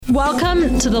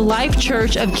Welcome to the Life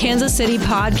Church of Kansas City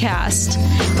podcast.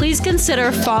 Please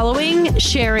consider following,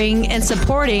 sharing, and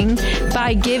supporting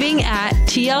by giving at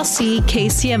tlckcmo.com.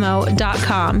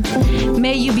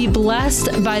 May you be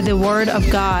blessed by the word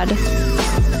of God.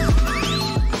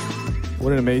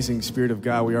 What an amazing Spirit of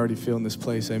God we already feel in this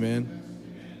place. Amen.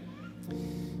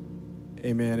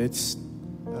 Amen. It's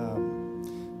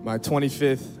my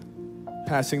 25th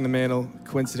passing the mantle.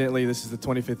 Coincidentally, this is the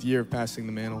 25th year of passing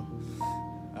the mantle.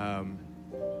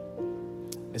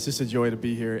 It's just a joy to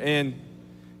be here. And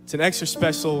it's an extra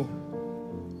special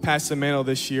pass the mantle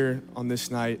this year on this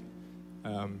night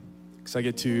because I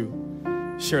get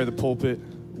to share the pulpit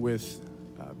with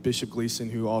Bishop Gleason,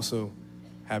 who also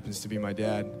happens to be my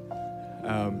dad.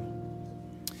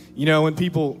 You know, when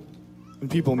people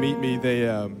meet me,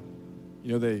 they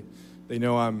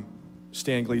know I'm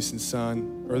Stan Gleason's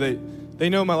son, or they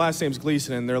know my last name's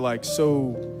Gleason, and they're like,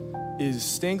 so is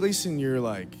Stan Gleason your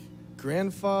like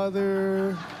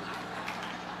grandfather?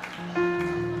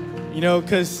 You know,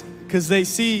 because they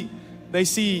see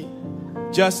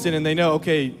Justin and they know,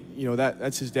 okay, you know,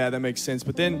 that's his dad, that makes sense.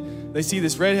 But then they see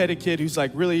this redheaded kid who's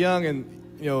like really young, and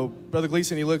you know, Brother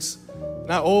Gleason, he looks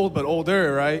not old but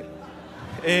older, right?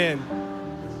 And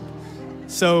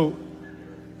so,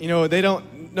 you know,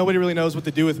 nobody really knows what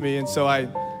to do with me, and so I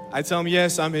tell them,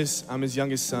 yes, I'm his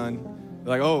youngest son.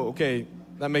 They're like, oh, okay,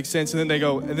 that makes sense. And then they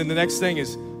go, and then the next thing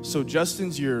is, so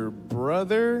Justin's your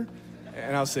brother?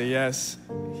 And I'll say, yes,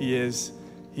 he is.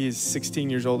 He is 16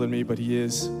 years older than me, but he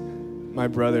is my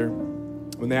brother.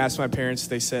 When they asked my parents,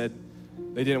 they said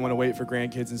they didn't want to wait for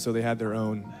grandkids, and so they had their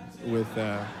own with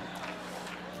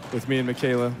me and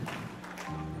Michaela.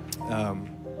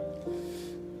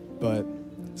 But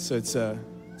so it's an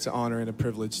honor and a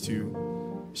privilege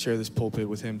to share this pulpit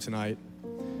with him tonight.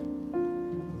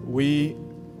 We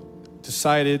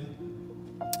decided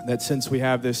that since we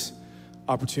have this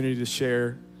opportunity to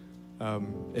share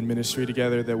in ministry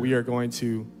together, that we are going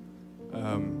to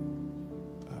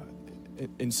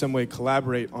in some way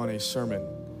collaborate on a sermon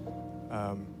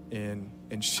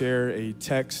and share a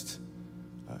text,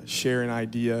 share an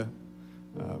idea.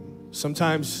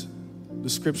 Sometimes the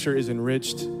scripture is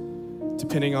enriched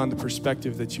depending on the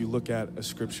perspective that you look at a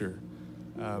scripture.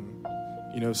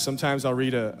 You know, sometimes I'll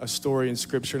read a story in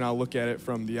scripture and I'll look at it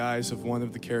from the eyes of one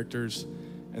of the characters,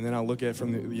 and then I'll look at it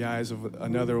from the eyes of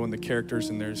another one of the characters,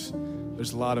 and there's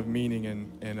a lot of meaning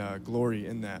and glory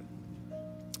in that.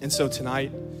 And so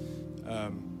tonight,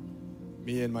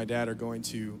 me and my dad are going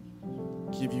to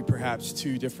give you perhaps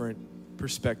two different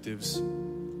perspectives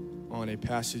on a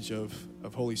passage of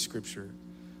Holy Scripture.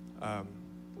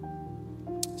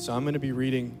 So I'm going to be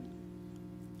reading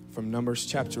from Numbers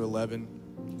chapter 11,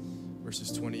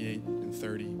 verses 28 and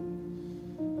 30.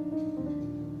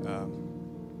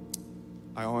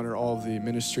 I honor all of the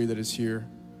ministry that is here.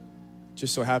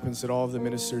 Just so happens that all of the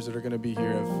ministers that are going to be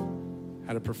here have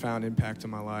had a profound impact on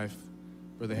my life.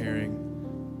 Brother Herring,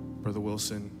 Brother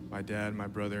Wilson, my dad, my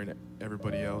brother, and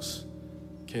everybody else.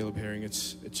 Caleb Herring,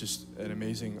 it's just an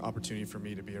amazing opportunity for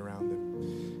me to be around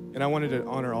them. And I wanted to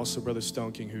honor also Brother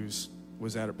Stone King,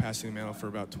 was at passing the mantle for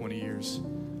about 20 years.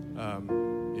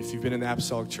 If you've been in the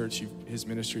Apostolic Church, his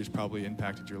ministry has probably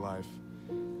impacted your life.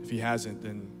 If he hasn't,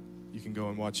 then you can go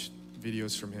and watch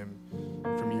videos from him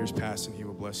from years past, and he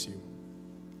will bless you.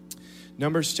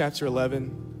 Numbers chapter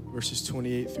 11, verses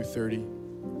 28 through 30.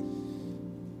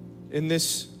 In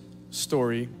this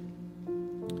story,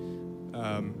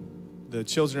 the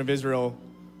children of Israel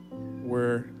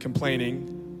were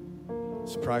complaining,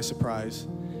 surprise, surprise,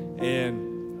 and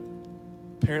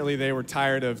apparently they were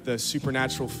tired of the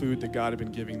supernatural food that God had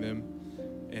been giving them,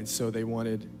 and so they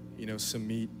wanted, some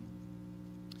meat.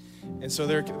 And so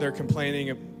they're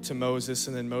complaining to Moses,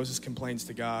 and then Moses complains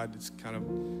to God. It's kind of,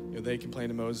 they complain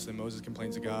to Moses, and Moses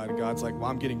complains to God. And God's like, well,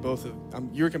 I'm getting both of them.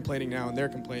 You're complaining now, and they're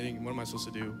complaining. What am I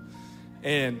supposed to do?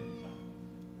 And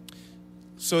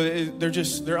so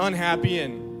they're unhappy,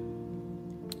 and,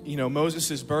 Moses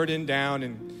is burdened down,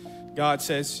 and God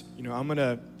says, I'm going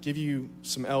to give you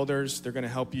some elders. They're going to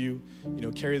help you,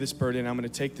 carry this burden. I'm going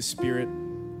to take the spirit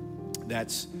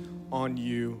that's on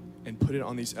you and put it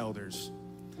on these elders.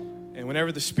 And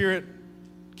whenever the Spirit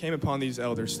came upon these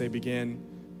elders, they began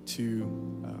to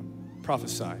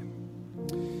prophesy.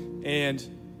 And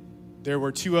there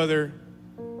were two other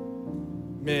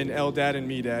men, Eldad and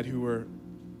Medad, who were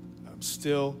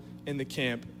still in the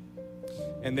camp,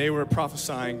 and they were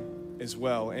prophesying as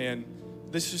well. And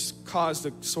this just caused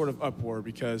a sort of uproar,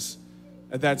 because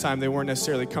at that time they weren't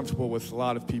necessarily comfortable with a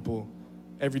lot of people,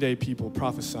 everyday people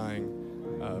prophesying,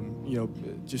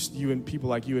 just you and people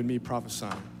like you and me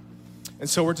prophesying. And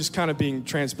so we're just kind of being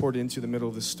transported into the middle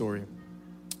of this story.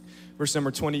 Verse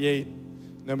number 28,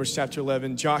 Numbers chapter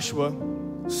 11, Joshua,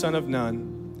 son of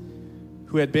Nun,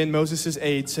 who had been Moses'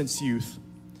 aide since youth,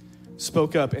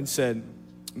 spoke up and said,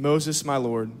 Moses, my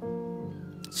Lord,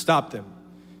 stop them.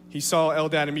 He saw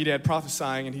Eldad and Medad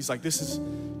prophesying, and he's like, this is,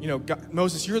 God,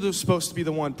 Moses, you're supposed to be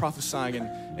the one prophesying,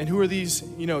 and who are these,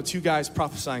 two guys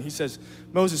prophesying? He says,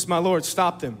 Moses, my Lord,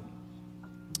 stop them.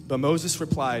 But Moses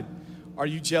replied, are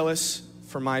you jealous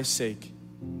for my sake?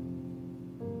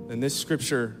 And this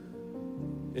scripture,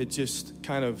 it just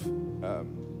kind of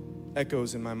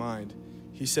echoes in my mind.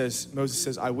 Moses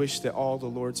says, I wish that all the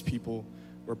Lord's people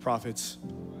were prophets,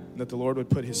 and that the Lord would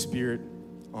put his spirit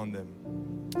on them.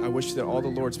 I wish that all the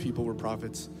Lord's people were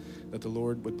prophets, that the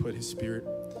Lord would put his spirit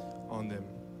on them.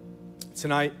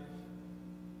 Tonight,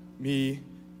 me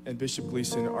and Bishop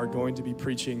Gleason are going to be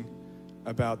preaching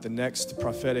about the next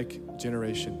prophetic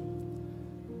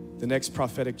generation. The next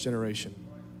prophetic generation.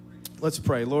 Let's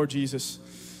pray. Lord Jesus,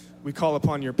 we call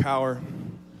upon your power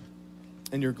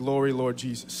and your glory, Lord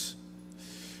Jesus.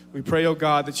 We pray, oh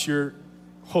God, that your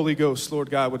Holy Ghost,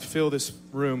 Lord God, would fill this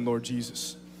room, Lord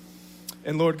Jesus.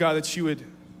 And Lord God, that you would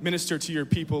minister to your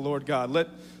people, Lord God. Let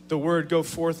the word go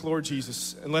forth, Lord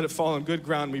Jesus, and let it fall on good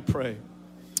ground, we pray.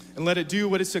 And let it do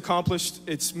what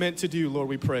it's meant to do, Lord,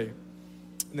 we pray.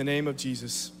 In the name of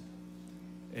Jesus,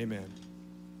 amen.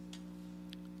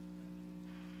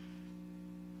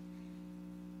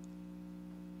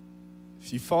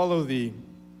 If you follow the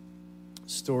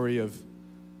story of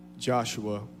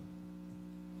Joshua,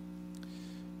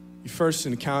 you first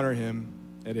encounter him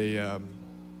at a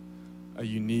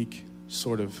unique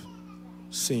sort of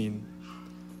scene.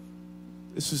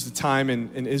 This was the time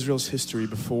in Israel's history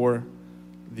before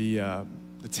the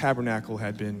tabernacle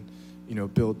had been,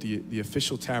 built, the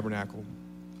official tabernacle.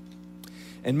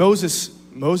 And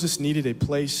Moses needed a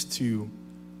place to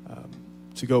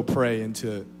go pray and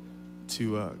to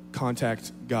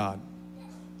contact God.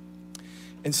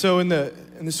 And so in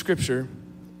the scripture,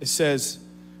 it says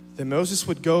that Moses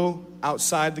would go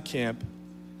outside the camp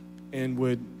and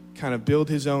would kind of build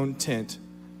his own tent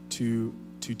to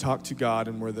talk to God,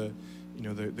 and where the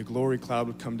glory cloud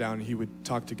would come down and he would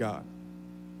talk to God.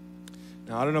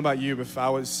 Now, I don't know about you, but if I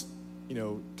was,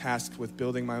 tasked with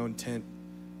building my own tent,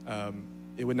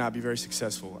 it would not be very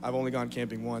successful. I've only gone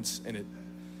camping once, and it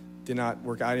did not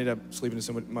work. I ended up sleeping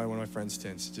in one of my friend's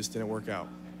tents. It just didn't work out.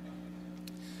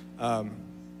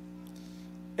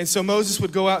 And so Moses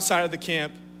would go outside of the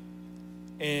camp,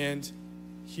 and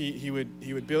he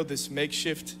would build this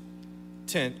makeshift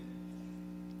tent.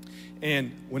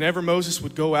 And whenever Moses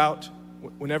would go out,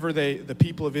 whenever the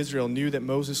people of Israel knew that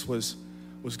Moses was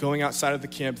going outside of the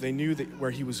camp, they knew that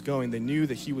where he was going. They knew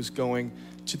that he was going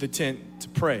to the tent to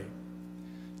pray.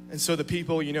 And so the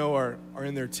people, are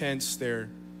in their tents. They're,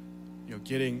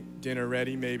 getting dinner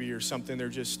ready maybe or something. They're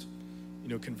just,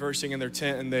 conversing in their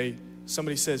tent, and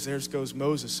somebody says, there goes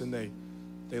Moses. And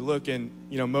they look, and,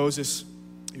 Moses,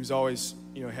 he was always,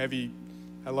 heavy,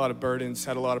 had a lot of burdens,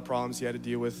 had a lot of problems he had to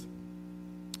deal with.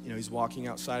 He's walking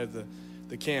outside of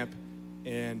the camp,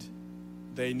 and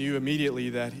they knew immediately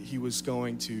that he was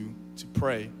going to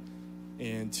pray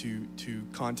and to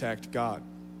contact God.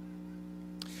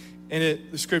 And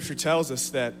the scripture tells us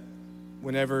that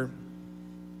whenever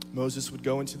Moses would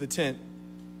go into the tent,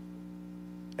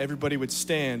 everybody would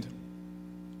stand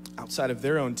outside of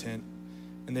their own tent,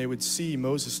 and they would see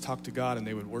Moses talk to God, and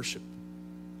they would worship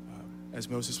as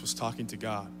Moses was talking to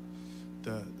God.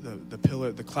 The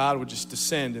pillar, the cloud would just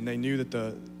descend, and they knew that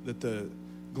the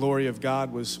glory of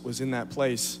God was in that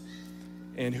place.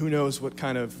 And who knows what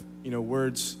kind of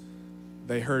words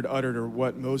they heard uttered, or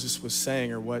what Moses was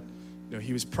saying, or what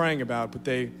he was praying about. But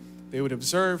they would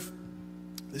observe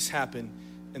this happen,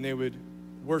 and they would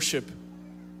worship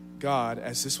God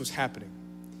as this was happening,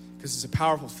 because it's a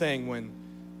powerful thing when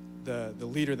the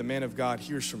leader, the man of God,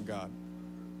 hears from God.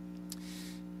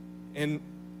 And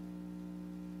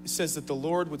it says that the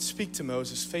Lord would speak to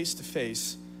Moses face to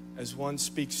face as one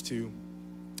speaks to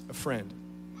a friend.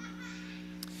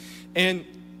 And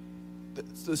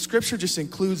the scripture just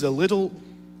includes a little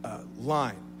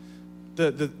line.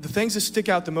 The things that stick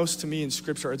out the most to me in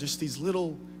scripture are just these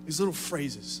little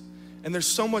phrases. And there's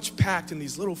so much packed in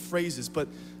these little phrases, but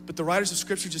the writers of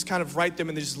scripture just kind of write them,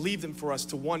 and they just leave them for us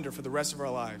to wonder for the rest of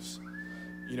our lives,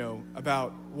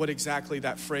 about what exactly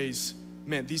that phrase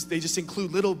meant. They just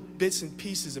include little bits and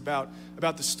pieces about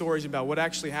the stories, about what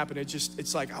actually happened.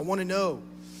 It's like, I want to know.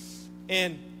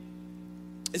 And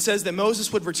it says that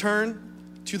Moses would return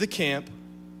to the camp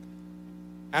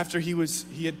after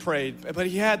he had prayed, but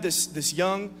he had this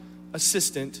young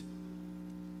assistant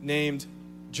named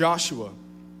Joshua.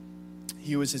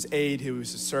 He was his aide, he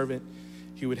was his servant.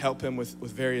 He would help him with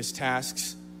various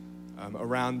tasks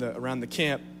around the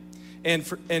camp.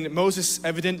 And Moses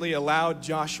evidently allowed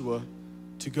Joshua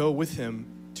to go with him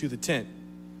to the tent.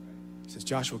 He says,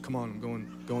 Joshua, come on, I'm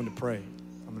going to pray.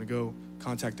 I'm going to go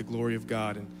contact the glory of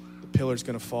God, and the pillar's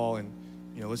going to fall, and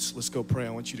let's go pray.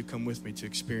 I want you to come with me to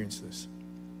experience this.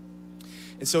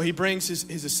 And so he brings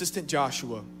his assistant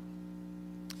Joshua.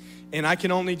 And I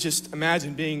can only just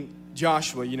imagine being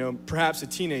Joshua, perhaps a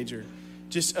teenager,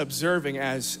 just observing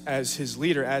as his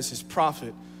leader, as his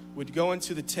prophet, would go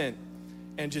into the tent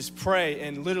and just pray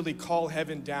and literally call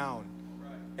heaven down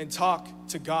and talk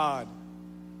to God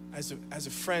as a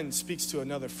friend speaks to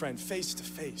another friend, face to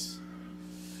face.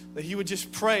 That he would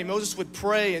just pray. Moses would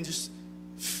pray and just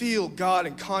feel God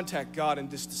and contact God, and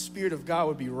just the Spirit of God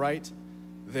would be right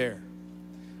there.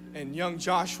 And young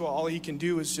Joshua, all he can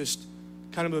do is just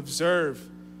kind of observe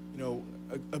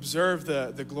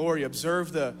the glory,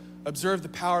 observe the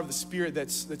power of the Spirit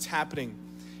that's happening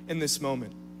in this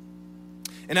moment.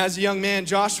 And as a young man,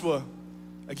 Joshua,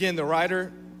 again, the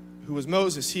writer who was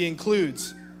Moses, he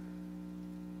includes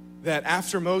that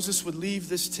after Moses would leave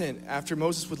this tent, after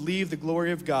Moses would leave the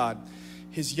glory of God,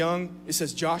 it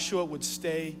says Joshua would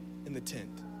stay in the tent.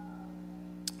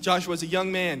 Joshua was a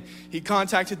young man. He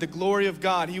contacted the glory of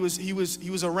God. He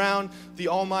was around the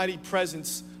almighty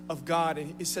presence of God.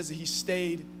 And it says that he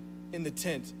stayed in the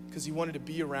tent because he wanted to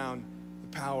be around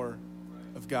the power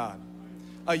of God.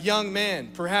 A young man,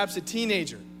 perhaps a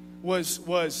teenager,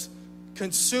 was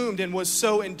consumed and was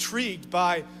so intrigued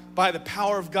by the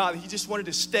power of God that he just wanted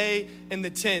to stay in the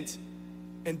tent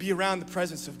and be around the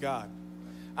presence of God.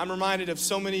 I'm reminded of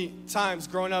so many times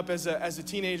growing up as a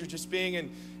teenager, just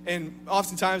being and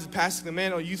oftentimes passing the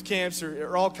mantle, youth camps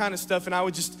or all kind of stuff, and I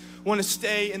would just want to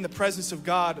stay in the presence of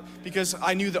God because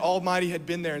I knew that Almighty had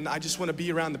been there, and I just want to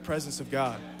be around the presence of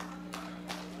God.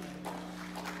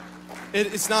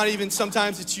 It's not even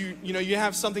sometimes that you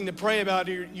have something to pray about,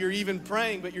 or you're even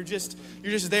praying, but you're just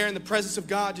there in the presence of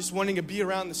God, just wanting to be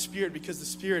around the Spirit because the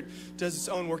Spirit does its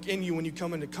own work in you when you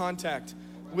come into contact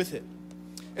with it.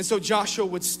 And so Joshua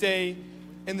would stay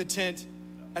in the tent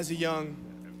as a young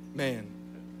man.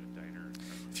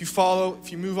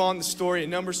 If you move on the story in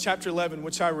Numbers chapter 11,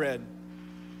 which I read,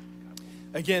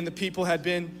 again, the people had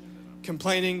been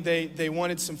complaining. They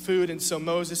wanted some food, and so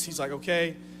Moses, he's like,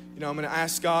 okay, I'm going to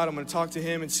ask God. I'm going to talk to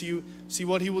him and see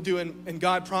what he will do. And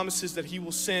God promises that he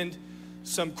will send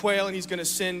some quail, and he's going to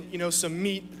send, some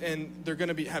meat, and they're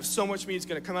going to have so much meat, it's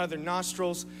going to come out of their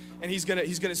nostrils, and he's going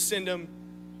to send them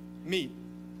meat.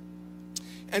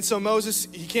 And so Moses,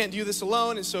 he can't do this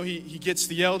alone, and so he gets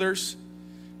the elders,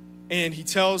 and he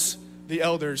tells the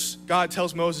elders, God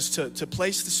tells Moses to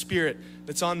place the Spirit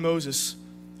that's on Moses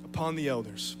upon the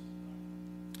elders.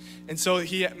 And so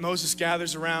Moses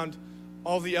gathers around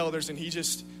all the elders, and he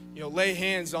just lay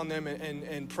hands on them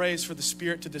and prays for the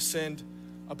Spirit to descend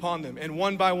upon them. And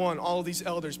one by one, all of these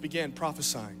elders began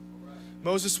prophesying.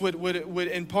 Moses would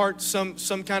impart some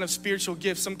kind of spiritual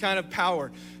gift, some kind of power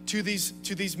to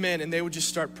these men, and they would just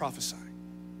start prophesying.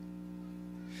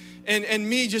 And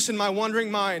me, just in my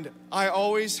wondering mind, I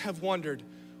always have wondered,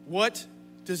 what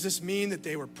does this mean that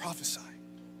they were prophesying?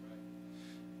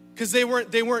 Because they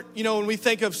weren't, when we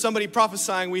think of somebody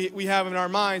prophesying, we have in our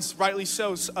minds, rightly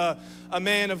so, a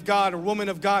man of God, a woman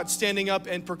of God standing up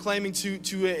and proclaiming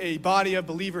to a body of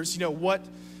believers, what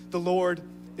the Lord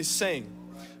is saying.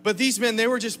 But these men, they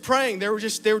were just praying. They were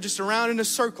just around in a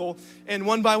circle, and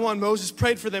one by one, Moses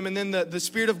prayed for them, and then the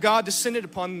Spirit of God descended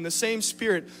upon them. The same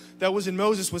Spirit that was in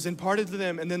Moses was imparted to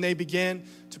them, and then they began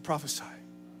to prophesy.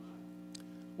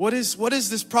 What is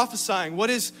this prophesying?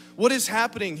 What is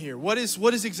happening here? What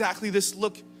is exactly this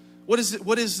look? What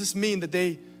does this mean that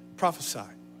they prophesy?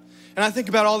 And I think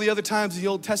about all the other times in the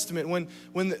Old Testament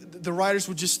when the writers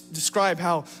would just describe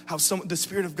how the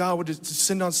Spirit of God would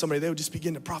descend on somebody, they would just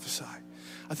begin to prophesy.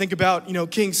 I think about,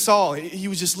 King Saul. He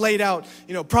was just laid out,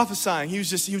 prophesying. He was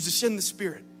just in the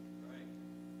Spirit.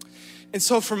 And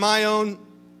so for my own,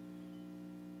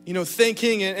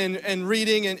 thinking and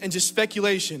reading and just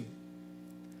speculation,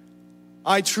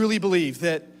 I truly believe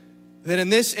that in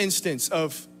this instance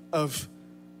of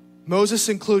Moses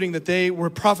including that they were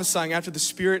prophesying after the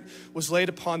Spirit was laid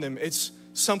upon them, it's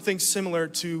something similar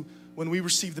to when we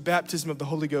receive the baptism of the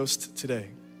Holy Ghost today.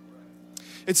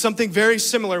 It's something very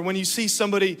similar when you see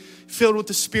somebody filled with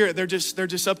the Spirit. They're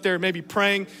just up there maybe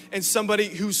praying, and somebody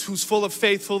who's full of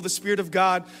faith, full of the Spirit of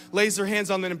God, lays their hands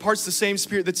on them and imparts the same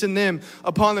Spirit that's in them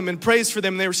upon them and prays for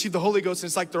them, and they receive the Holy Ghost, and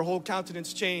it's like their whole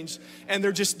countenance changed, and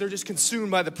they're just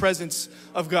consumed by the presence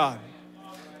of God.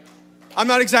 I'm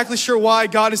not exactly sure why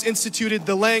God has instituted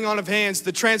the laying on of hands,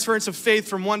 the transference of faith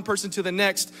from one person to the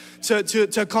next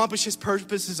to accomplish his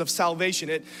purposes of salvation.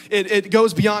 It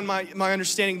goes beyond my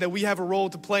understanding that we have a role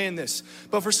to play in this.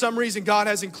 But for some reason, God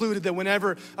has included that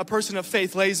whenever a person of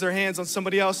faith lays their hands on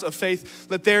somebody else of faith,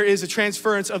 that there is a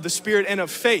transference of the Spirit and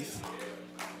of faith.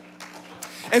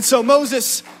 And so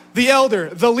Moses, the elder,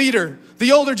 the leader,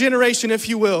 the older generation, if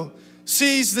you will,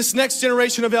 sees this next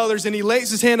generation of elders, and he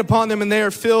lays his hand upon them, and they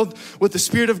are filled with the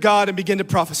Spirit of God and begin to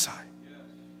prophesy.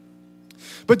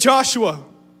 But Joshua,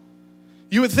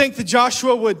 you would think that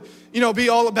Joshua would, be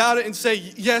all about it and say,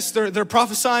 yes, they're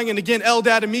prophesying, and again,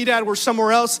 Eldad and Medad were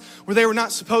somewhere else where they were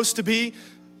not supposed to be.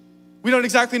 We don't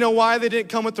exactly know why they didn't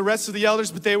come with the rest of the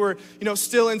elders, but they were,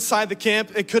 still inside the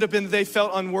camp. It could have been that they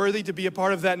felt unworthy to be a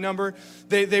part of that number.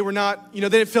 They were not, they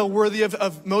didn't feel worthy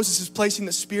of Moses placing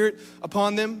the Spirit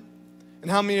upon them. And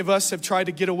how many of us have tried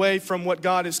to get away from what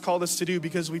God has called us to do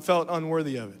because we felt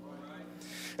unworthy of it?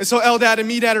 And so Eldad and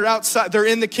Medad are outside. They're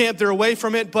in the camp. They're away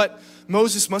from it. But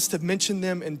Moses must have mentioned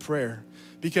them in prayer,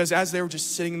 because as they were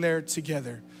just sitting there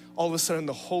together, all of a sudden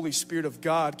the Holy Spirit of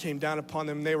God came down upon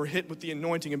them. They were hit with the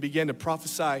anointing and began to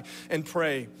prophesy and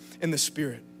pray in the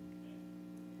Spirit.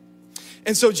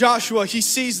 And so Joshua, he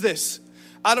sees this.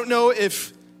 I don't know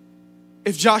if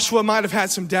Joshua might have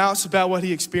had some doubts about what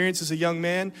he experienced as a young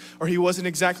man, or he wasn't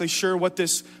exactly sure what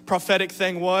this prophetic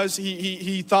thing was.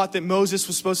 He thought that Moses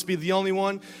was supposed to be the only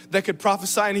one that could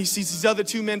prophesy, and he sees these other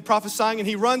two men prophesying, and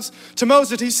he runs to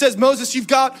Moses. He says, Moses, you've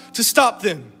got to stop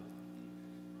them.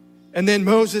 And then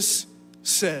Moses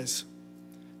says,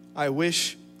 I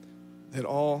wish that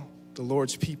all the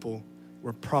Lord's people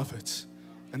were prophets,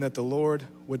 and that the Lord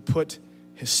would put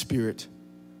his Spirit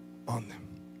on them.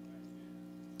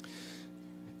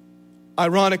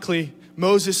 Ironically,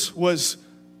 Moses was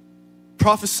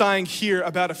prophesying here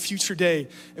about a future day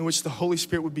in which the Holy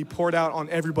Spirit would be poured out on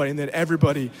everybody, and that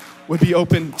everybody would be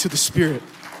open to the Spirit.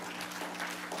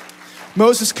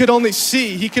 Moses could only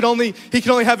see, he could only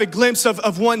have a glimpse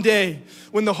of one day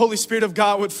when the Holy Spirit of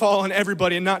God would fall on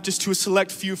everybody, and not just to a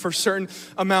select few for a certain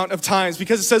amount of times.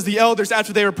 Because it says the elders,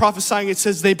 after they were prophesying, it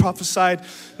says they prophesied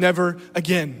never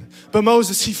again. But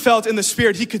Moses, he felt in the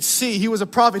Spirit, he could see, he was a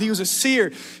prophet, he was a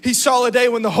seer. He saw a day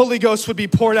when the Holy Ghost would be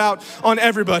poured out on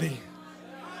everybody.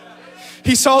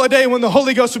 He saw a day when the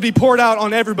Holy Ghost would be poured out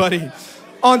on everybody.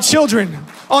 On children,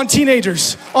 on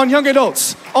teenagers, on young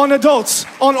adults, on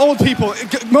old people.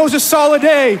 Moses saw a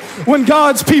day when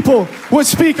God's people would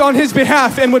speak on his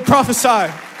behalf and would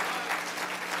prophesy.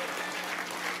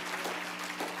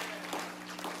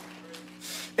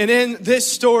 And in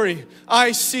this story,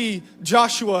 I see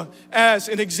Joshua as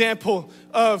an example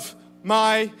of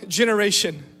my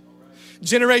generation.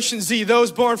 Generation Z,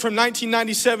 those born from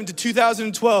 1997 to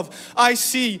 2012, I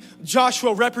see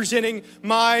Joshua representing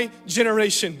my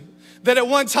generation. That at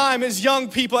one time, as young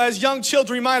people, as young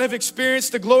children, we might have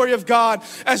experienced the glory of God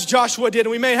as Joshua did.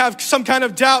 And we may have some kind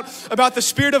of doubt about the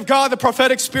Spirit of God, the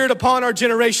prophetic Spirit upon our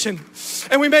generation.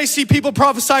 And we may see people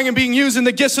prophesying and being used in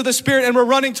the gifts of the Spirit, and we're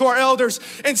running to our elders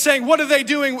and saying, what are they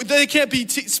doing? They can't be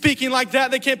speaking like that.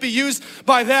 They can't be used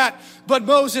by that. But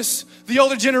Moses, the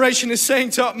older generation, is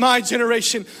saying to my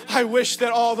generation, I wish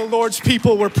that all the Lord's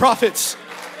people were prophets.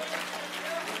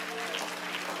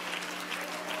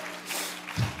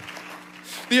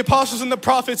 The apostles and the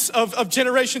prophets of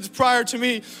generations prior to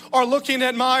me are looking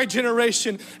at my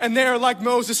generation, and they are like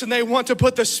Moses, and they want to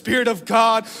put the Spirit of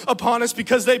God upon us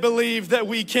because they believe that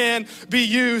we can be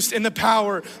used in the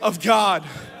power of God.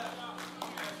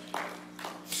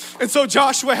 And so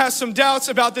Joshua has some doubts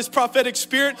about this prophetic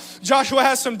spirit. Joshua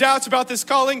has some doubts about this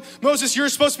calling. Moses, you're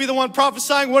supposed to be the one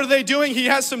prophesying. What are they doing? He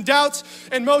has some doubts.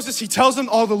 And Moses, he tells them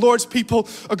all the Lord's people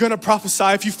are going to prophesy.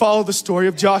 If you follow the story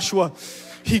of Joshua,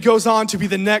 he goes on to be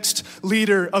the next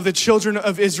leader of the children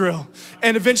of Israel.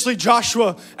 And eventually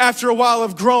Joshua, after a while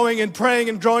of growing and praying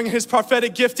and growing in his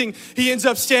prophetic gifting, he ends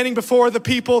up standing before the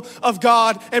people of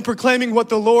God and proclaiming what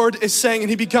the Lord is saying. And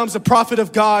he becomes a prophet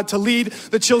of God to lead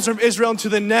the children of Israel into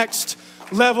the next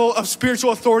level of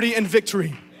spiritual authority and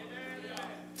victory.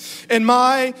 In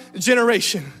my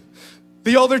generation,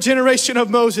 the older generation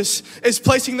of Moses is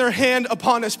placing their hand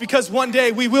upon us, because one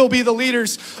day we will be the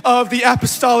leaders of the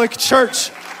apostolic church.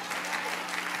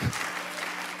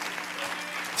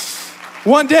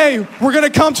 One day we're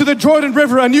going to come to the Jordan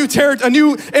River, a new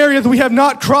area that we have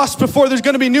not crossed before. There's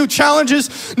going to be new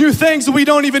challenges, new things that we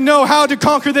don't even know how to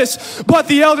conquer this. But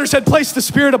the elders had placed the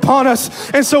Spirit upon us,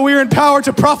 and so we are empowered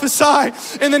to prophesy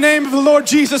in the name of the Lord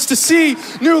Jesus, to see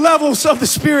new levels of the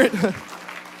Spirit.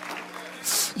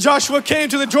 Joshua came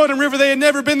to the Jordan River. They had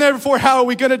never been there before. How are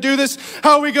we going to do this?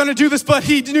 How are we going to do this? But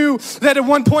he knew that at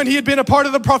one point he had been a part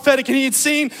of the prophetic and he had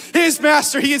seen his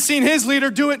master, he had seen his leader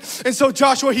do it. And so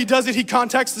Joshua, he does it. He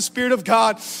contacts the Spirit of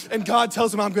God and God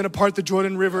tells him, I'm going to part the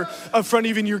Jordan River up front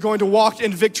of you and you're going to walk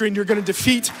in victory and you're going to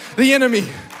defeat the enemy.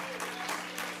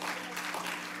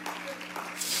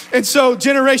 And so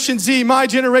Generation Z, my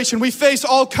generation, we face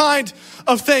all kinds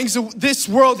of things that this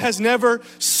world has never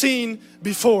seen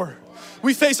before.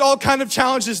 We face all kinds of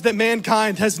challenges that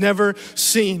mankind has never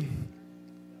seen.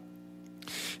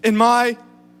 In my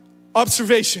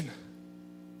observation,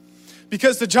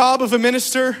 because the job of a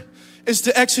minister is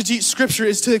to exegete Scripture,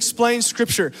 is to explain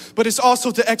Scripture, but it's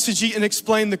also to exegete and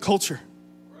explain the culture.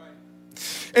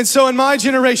 And so in my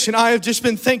generation, I have just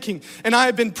been thinking, and I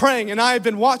have been praying, and I have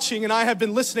been watching, and I have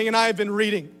been listening, and I have been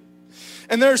reading.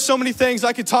 And there are so many things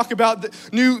I could talk about,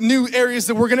 new areas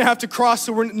that we're gonna have to cross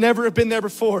that we've never been there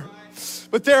before.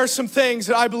 But there are some things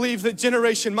that I believe that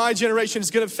my generation is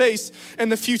gonna face in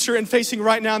the future and facing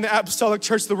right now in the apostolic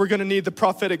church that we're gonna need the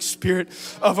prophetic spirit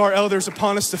of our elders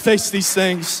upon us to face these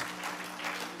things.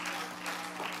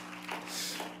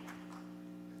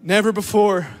 Never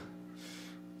before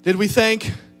did we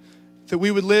think that we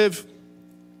would live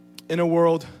in a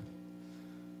world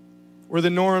where the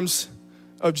norms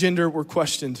of gender were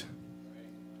questioned?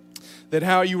 That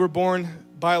how you were born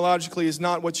biologically is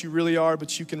not what you really are,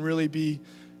 but you can really be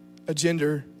a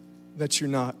gender that you're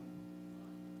not.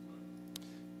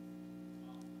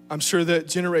 I'm sure that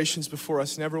generations before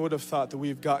us never would have thought that we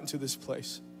have gotten to this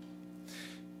place.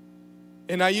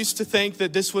 And I used to think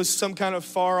that this was some kind of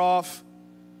far off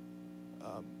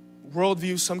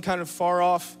worldview, some kind of far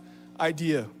off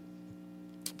idea.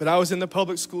 But I was in the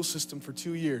public school system for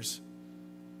 2 years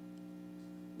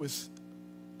with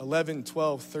 11,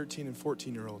 12, 13, and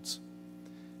 14-year-olds.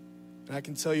 And I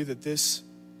can tell you that this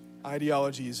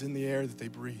ideology is in the air that they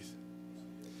breathe.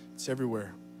 It's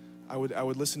everywhere. I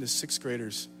would listen to sixth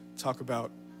graders talk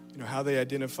about, how they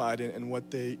identified and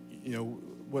what they,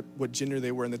 what gender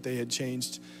they were and that they had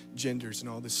changed genders and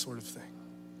all this sort of thing.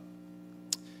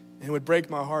 And it would break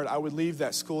my heart. I would leave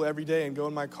that school every day and go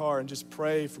in my car and just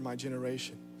pray for my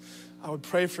generation. I would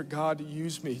pray for God to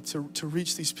use me to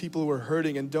reach these people who are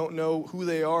hurting and don't know who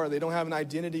they are. They don't have an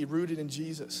identity rooted in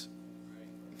Jesus.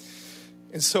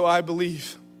 And so I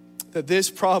believe that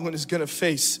this problem is going to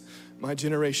face my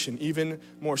generation even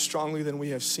more strongly than we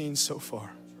have seen so far.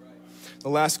 The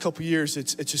last couple years,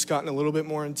 it's just gotten a little bit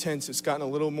more intense. It's gotten a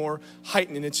little more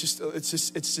heightened, and it's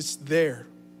just there.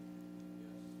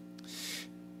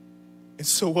 And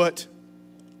so what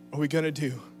are we going to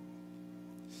do?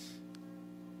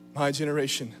 My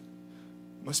generation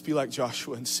must be like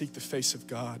Joshua and seek the face of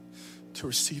God to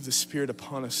receive the Spirit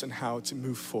upon us and how to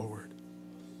move forward.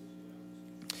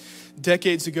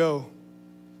 Decades ago,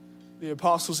 the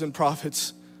apostles and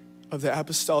prophets of the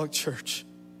apostolic church,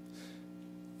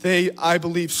 they, I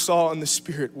believe, saw in the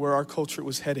Spirit where our culture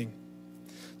was heading,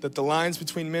 that the lines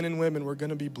between men and women were going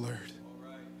to be blurred.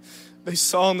 They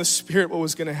saw in the Spirit what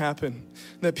was going to happen,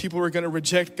 that people were going to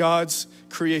reject God's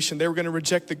creation. They were going to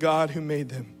reject the God who made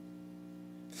them.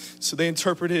 So they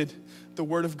interpreted the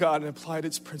Word of God and applied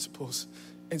its principles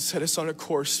and set us on a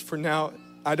course for now.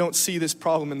 I don't see this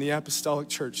problem in the apostolic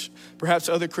church. Perhaps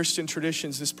other Christian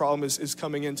traditions, this problem is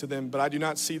coming into them, but I do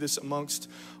not see this amongst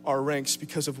our ranks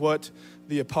because of what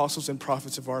the apostles and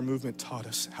prophets of our movement taught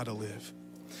us how to live.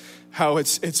 How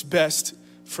it's best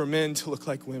for men to look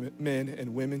like men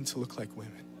and women to look like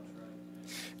women.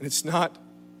 And it's not,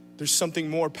 there's something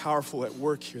more powerful at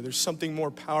work here. There's something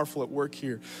more powerful at work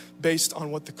here based on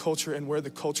what the culture and where the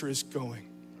culture is going.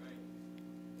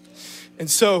 And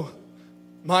so,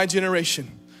 my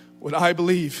generation, what I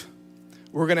believe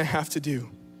we're gonna have to do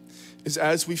is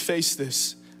as we face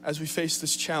this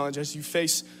challenge, as you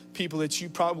face people that you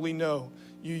probably know,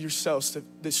 you yourselves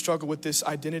that struggle with this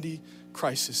identity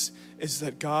crisis, is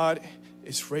that God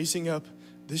is raising up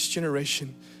this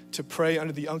generation to pray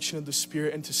under the unction of the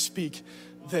Spirit and to speak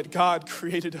that God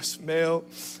created us male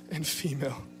and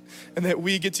female and that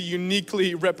we get to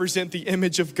uniquely represent the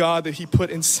image of God that He put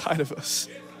inside of us.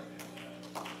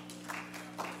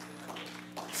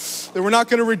 That we're not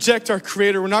going to reject our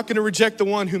Creator. We're not going to reject the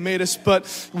one who made us,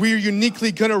 but we're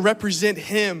uniquely going to represent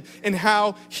Him and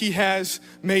how He has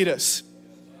made us.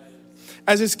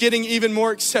 As it's getting even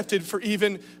more accepted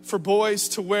for boys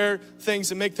to wear things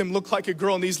that make them look like a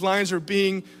girl, and these lines are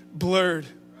being blurred.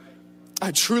 I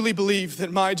truly believe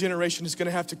that my generation is going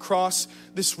to have to cross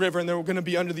this river, and we're going to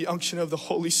be under the unction of the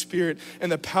Holy Spirit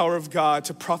and the power of God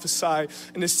to prophesy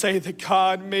and to say that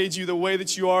God made you the way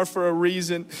that you are for a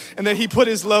reason, and that He put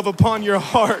His love upon your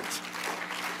heart.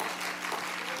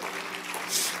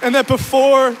 And that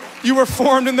before you were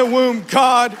formed in the womb,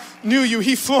 God knew you.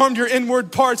 He formed your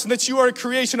inward parts, and that you are a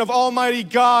creation of Almighty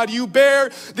God. You bear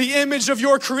the image of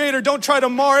your Creator. Don't try to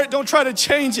mar it. Don't try to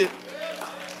change it.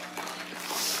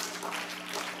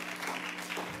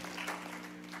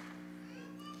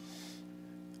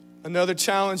 Another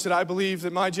challenge that I believe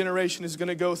that my generation is going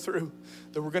to go through,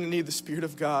 that we're going to need the Spirit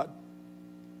of God,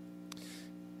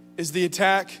 is the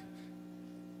attack,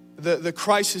 the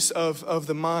crisis of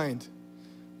the mind,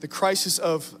 the crisis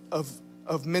of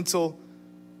mental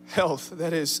health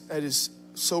that is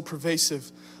so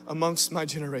pervasive amongst my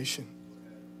generation.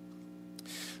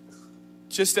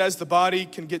 Just as the body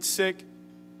can get sick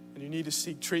and you need to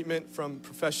seek treatment from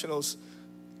professionals,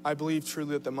 I believe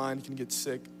truly that the mind can get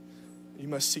sick. You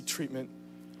must seek treatment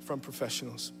from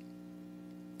professionals.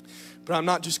 But I'm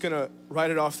not just going to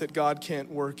write it off that God can't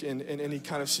work in any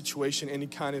kind of situation, any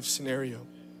kind of scenario.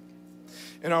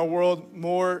 In our world,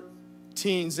 more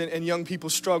teens and young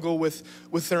people struggle with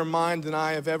their mind than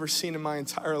I have ever seen in my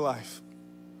entire life.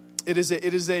 It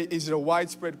is a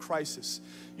widespread crisis.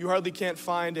 You hardly can't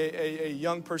find a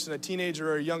young person, a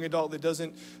teenager or a young adult that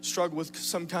doesn't struggle with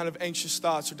some kind of anxious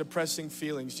thoughts or depressing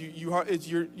feelings.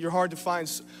 You're hard to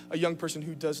find a young person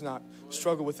who does not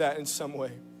struggle with that in some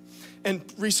way. And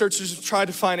researchers have tried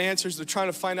to find answers. They're trying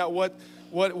to find out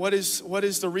what is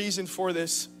the reason for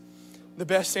this. The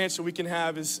best answer we can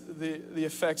have is the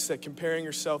effects that comparing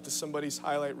yourself to somebody's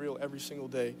highlight reel every single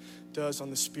day does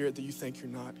on the spirit that you think you're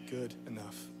not good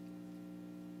enough.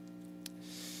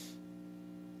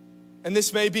 And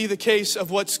this may be the case of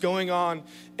what's going on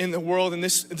in the world, and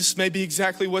this may be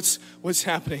exactly what's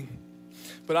happening.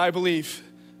 But I believe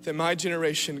that my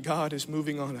generation, God is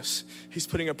moving on us. He's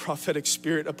putting a prophetic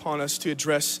spirit upon us to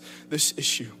address this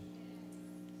issue.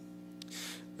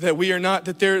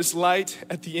 That there is light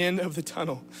at the end of the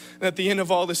tunnel. And at the end of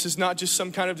all this is not just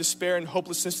some kind of despair and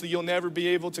hopelessness that you'll never be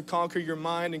able to conquer your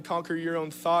mind and conquer your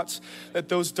own thoughts. That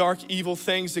those dark, evil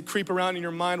things that creep around in your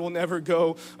mind will never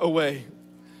go away.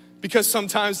 Because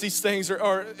sometimes these things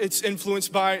it's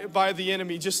influenced by the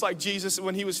enemy. Just like Jesus,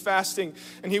 when he was fasting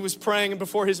and he was praying, and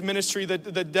before his ministry,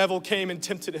 the devil came and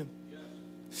tempted him.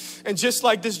 And just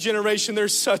like this generation,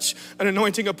 there's such an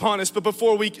anointing upon us. But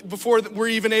before we're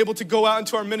even able to go out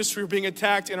into our ministry, we're being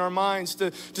attacked in our minds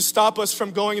to stop us from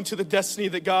going into the destiny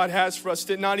that God has for us,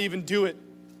 to not even do it.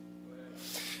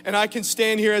 And I can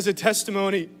stand here as a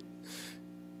testimony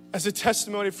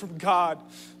from God,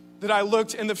 that I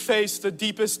looked in the face the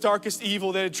deepest, darkest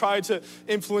evil that had tried to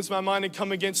influence my mind and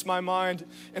come against my mind.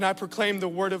 And I proclaimed the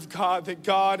word of God, that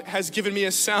God has given me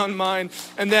a sound mind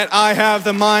and that I have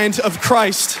the mind of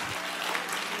Christ.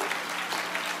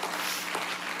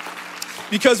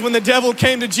 Because when the devil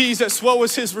came to Jesus, what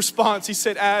was his response? He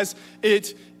said, "As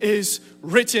it is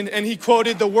written." And he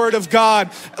quoted the word of God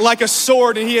like a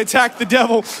sword, and he attacked the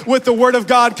devil with the word of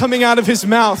God coming out of his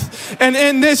mouth. And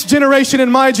in this generation, in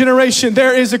my generation,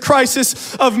 there is a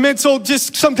crisis of mental,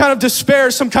 just some kind of despair,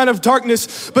 some kind of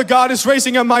darkness. But God is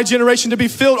raising up my generation to be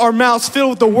filled, our mouths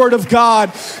filled with the word of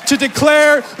God, to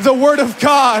declare the word of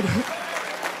God.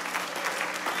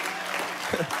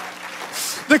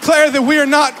 Declare that we are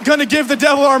not going to give the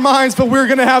devil our minds, but we're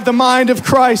going to have the mind of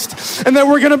Christ. And that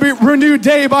we're going to be renewed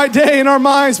day by day in our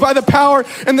minds by the power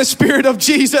and the Spirit of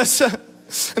Jesus.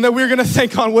 And that we're going to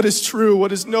think on what is true,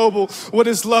 what is noble, what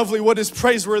is lovely, what is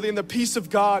praiseworthy. And the peace of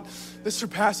God that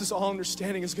surpasses all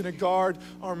understanding is going to guard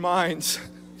our minds.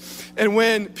 And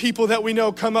when people that we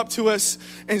know come up to us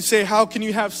and say, "How can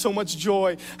you have so much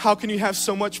joy? How can you have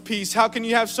so much peace? How can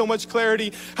you have so much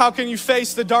clarity? How can you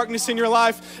face the darkness in your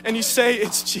life?" And you say,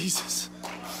 "It's Jesus.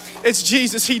 It's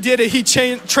Jesus. He did it. He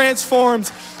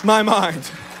transformed my mind."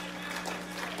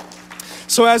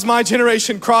 So as my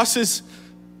generation crosses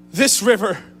this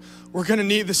river, we're going to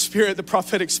need the Spirit, the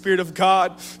prophetic Spirit of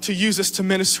God, to use us to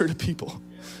minister to people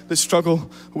that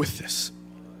struggle with this.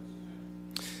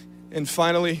 And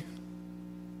finally,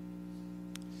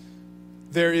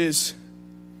 there is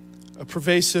a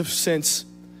pervasive sense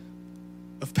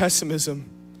of pessimism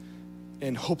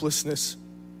and hopelessness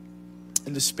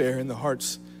and despair in the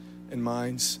hearts and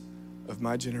minds of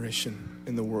my generation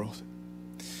in the world.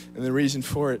 And the reason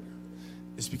for it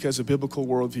is because a biblical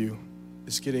worldview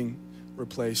is getting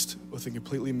replaced with a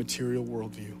completely material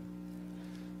worldview.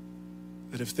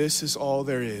 That if this is all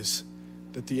there is,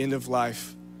 that the end of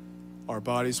life, our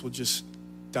bodies will just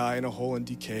die in a hole and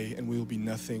decay, and we will be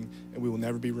nothing, and we will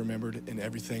never be remembered, and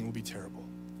everything will be terrible.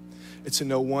 It's a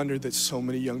no wonder that so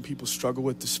many young people struggle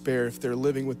with despair if they're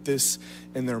living with this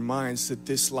in their minds, that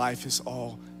this life is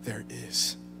all there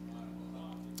is.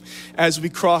 As we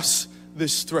cross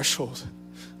this threshold,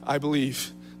 I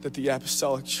believe that the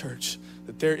apostolic church,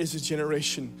 that there is a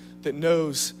generation that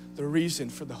knows the reason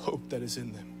for the hope that is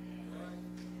in them.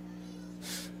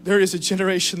 There is a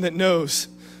generation that knows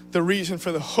the reason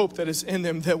for the hope that is in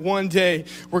them, that one day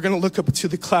we're going to look up to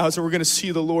the clouds and we're going to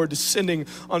see the Lord descending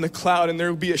on the cloud, and there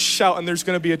will be a shout and there's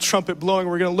going to be a trumpet blowing.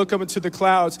 We're going to look up into the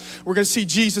clouds. We're going to see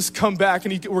Jesus come back,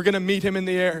 and we're going to meet him in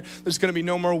the air. There's going to be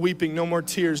no more weeping, no more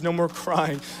tears, no more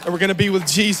crying, and we're going to be with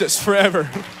Jesus forever.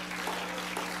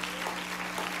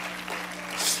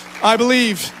 I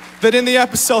believe that in the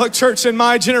apostolic church in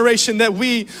my generation, that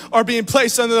we are being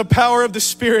placed under the power of the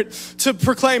Spirit to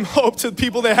proclaim hope to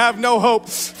people that have no hope,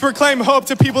 proclaim hope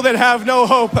to people that have no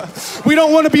hope. We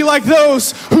don't want to be like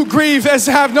those who grieve as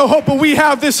have no hope, but we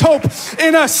have this hope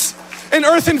in us, in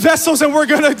earthen vessels, and we're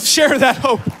going to share that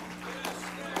hope.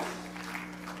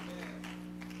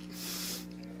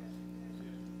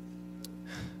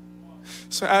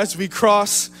 So as we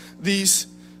cross these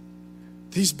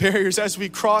barriers, as we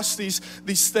cross these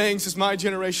things, as my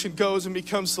generation goes and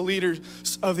becomes the leaders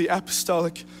of the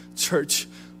apostolic church,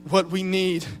 what we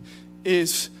need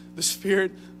is the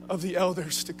spirit of the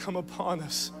elders to come upon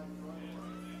us.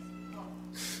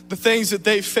 The things that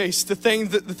they faced, the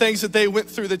things that they went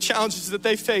through, the challenges that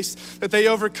they faced, that they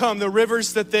overcome, the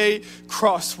rivers that they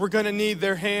crossed, we're going to need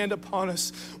their hand upon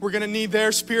us. We're going to need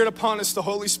their spirit upon us, the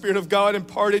Holy Spirit of God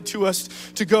imparted to us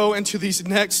to go into these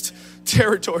next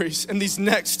territories and these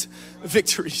next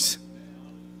victories.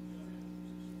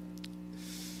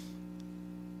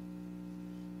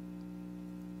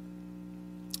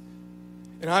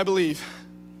 And I believe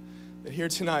that here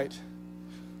tonight,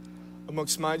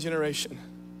 amongst my generation,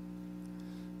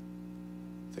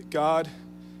 that God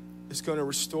is going to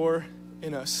restore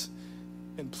in us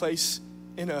and place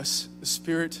in us the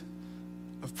spirit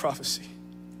of prophecy.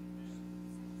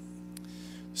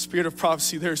 Spirit of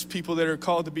prophecy, there's people that are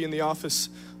called to be in the office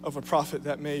of a prophet,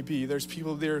 that may be. There's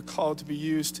people that are called to be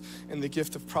used in the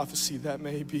gift of prophecy, that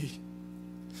may be.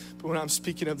 But when I'm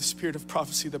speaking of the spirit of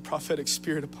prophecy, the prophetic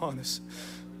spirit upon us,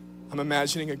 I'm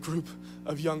imagining a group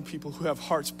of young people who have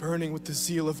hearts burning with the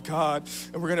zeal of God,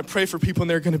 and we're going to pray for people and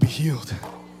they're going to be healed.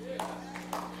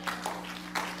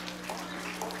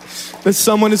 That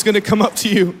someone is going to come up to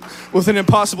you with an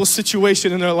impossible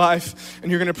situation in their life,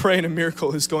 and you're going to pray and a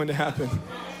miracle is going to happen.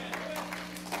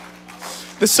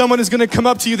 That someone is going to come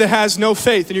up to you that has no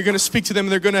faith, and you're going to speak to them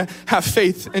and they're going to have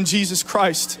faith in Jesus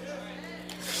Christ.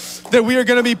 That we are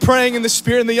going to be praying in the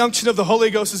Spirit, and the unction of the Holy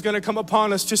Ghost is going to come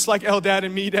upon us just like Eldad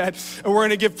and Medad. And we're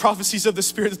going to give prophecies of the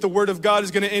Spirit, that the Word of God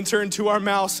is going to enter into our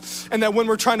mouths. And that when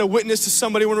we're trying to witness to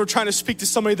somebody, when we're trying to speak to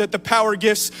somebody, that the power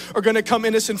gifts are going to come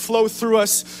in us and flow through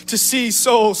us to see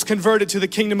souls converted to the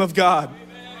kingdom of God.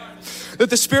 That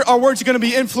the Spirit, our words are going to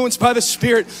be influenced by the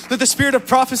Spirit, that the spirit of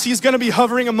prophecy is going to be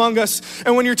hovering among us.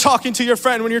 And when you're talking to your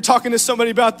friend, when you're talking to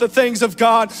somebody about the things of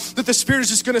God, that the Spirit is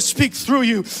just going to speak through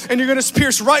you, and you're going to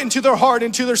pierce right into their heart,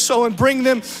 into their soul, and bring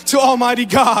them to Almighty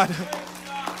God.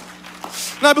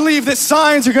 And I believe that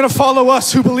signs are going to follow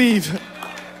us who believe.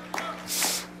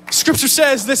 Scripture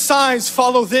says that signs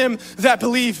follow them that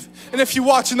believe. And if you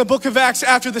watch in the book of Acts,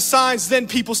 after the signs, then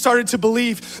people started to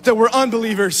believe that we're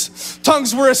unbelievers.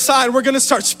 Tongues were a sign. We're going to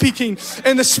start speaking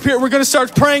in the Spirit. We're going to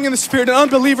start praying in the Spirit, and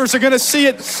unbelievers are going to see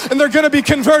it, and they're going to be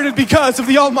converted because of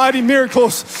the almighty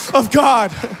miracles of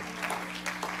God.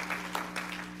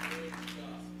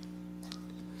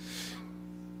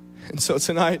 And so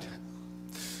tonight,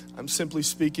 I'm simply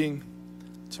speaking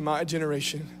to my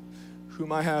generation,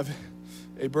 whom I have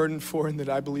a burden for, and that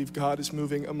I believe God is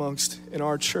moving amongst in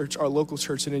our church, our local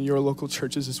church, and in your local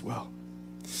churches as well,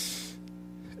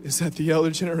 is that the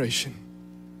elder generation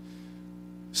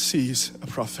sees a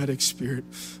prophetic spirit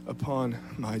upon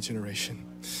my generation.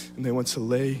 And they want to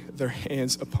lay their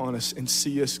hands upon us and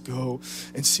see us go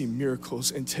and see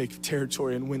miracles and take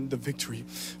territory and win the victory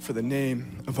for the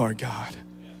name of our God.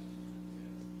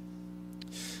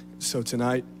 So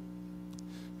tonight,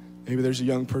 maybe there's a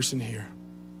young person here.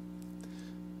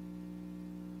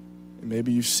 And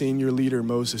maybe you've seen your leader,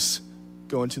 Moses,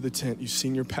 go into the tent. You've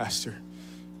seen your pastor.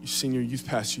 You've seen your youth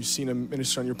pastor. You've seen a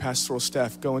minister on your pastoral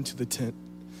staff go into the tent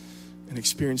and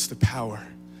experience the power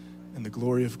and the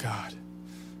glory of God.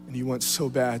 And you want so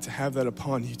bad to have that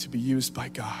upon you, to be used by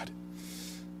God.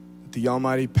 The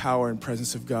almighty power and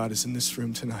presence of God is in this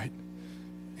room tonight.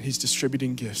 And he's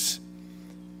distributing gifts.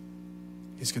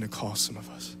 He's going to call some of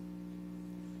us.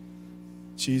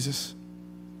 Jesus,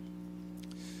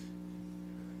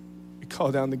 call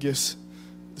down the gifts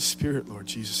of the Spirit, Lord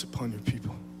Jesus, upon your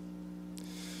people.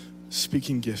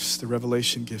 Speaking gifts, the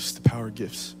revelation gifts, the power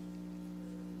gifts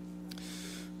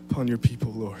upon your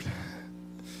people, Lord.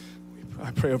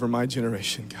 I pray over my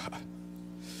generation, God.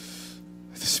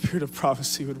 the spirit of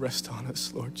prophecy would rest on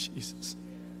us, Lord Jesus.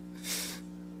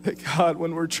 That God,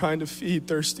 when we're trying to feed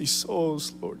thirsty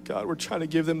souls, Lord God, we're trying to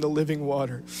give them the living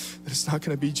water, that it's not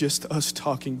going to be just us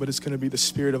talking, but it's going to be the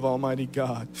Spirit of Almighty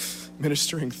God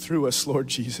ministering through us, Lord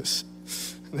Jesus.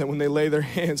 And that when they lay their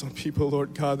hands on people,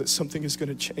 Lord God, that something is going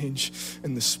to change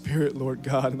in the Spirit, Lord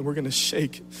God. And we're going to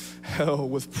shake hell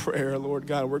with prayer, Lord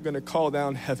God. We're going to call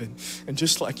down heaven. And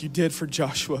just like you did for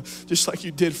Joshua, just like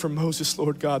you did for Moses,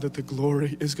 Lord God, that the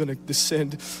glory is going to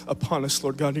descend upon us,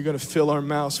 Lord God. You're going to fill our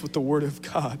mouths with the word of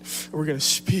God. And we're going to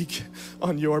speak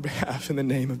on your behalf in the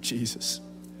name of Jesus.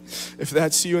 If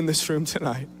that's you in this room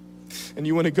tonight, and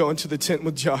you want to go into the tent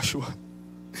with Joshua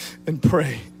and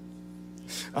pray,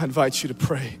 I invite you to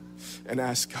pray and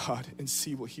ask God and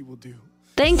see what he will do.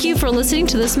 Thank you for listening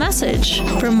to this message.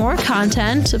 For more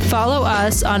content, follow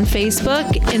us on Facebook,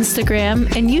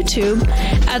 Instagram, and YouTube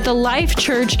at The Life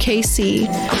Church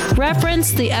KC.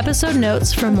 Reference the episode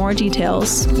notes for more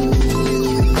details.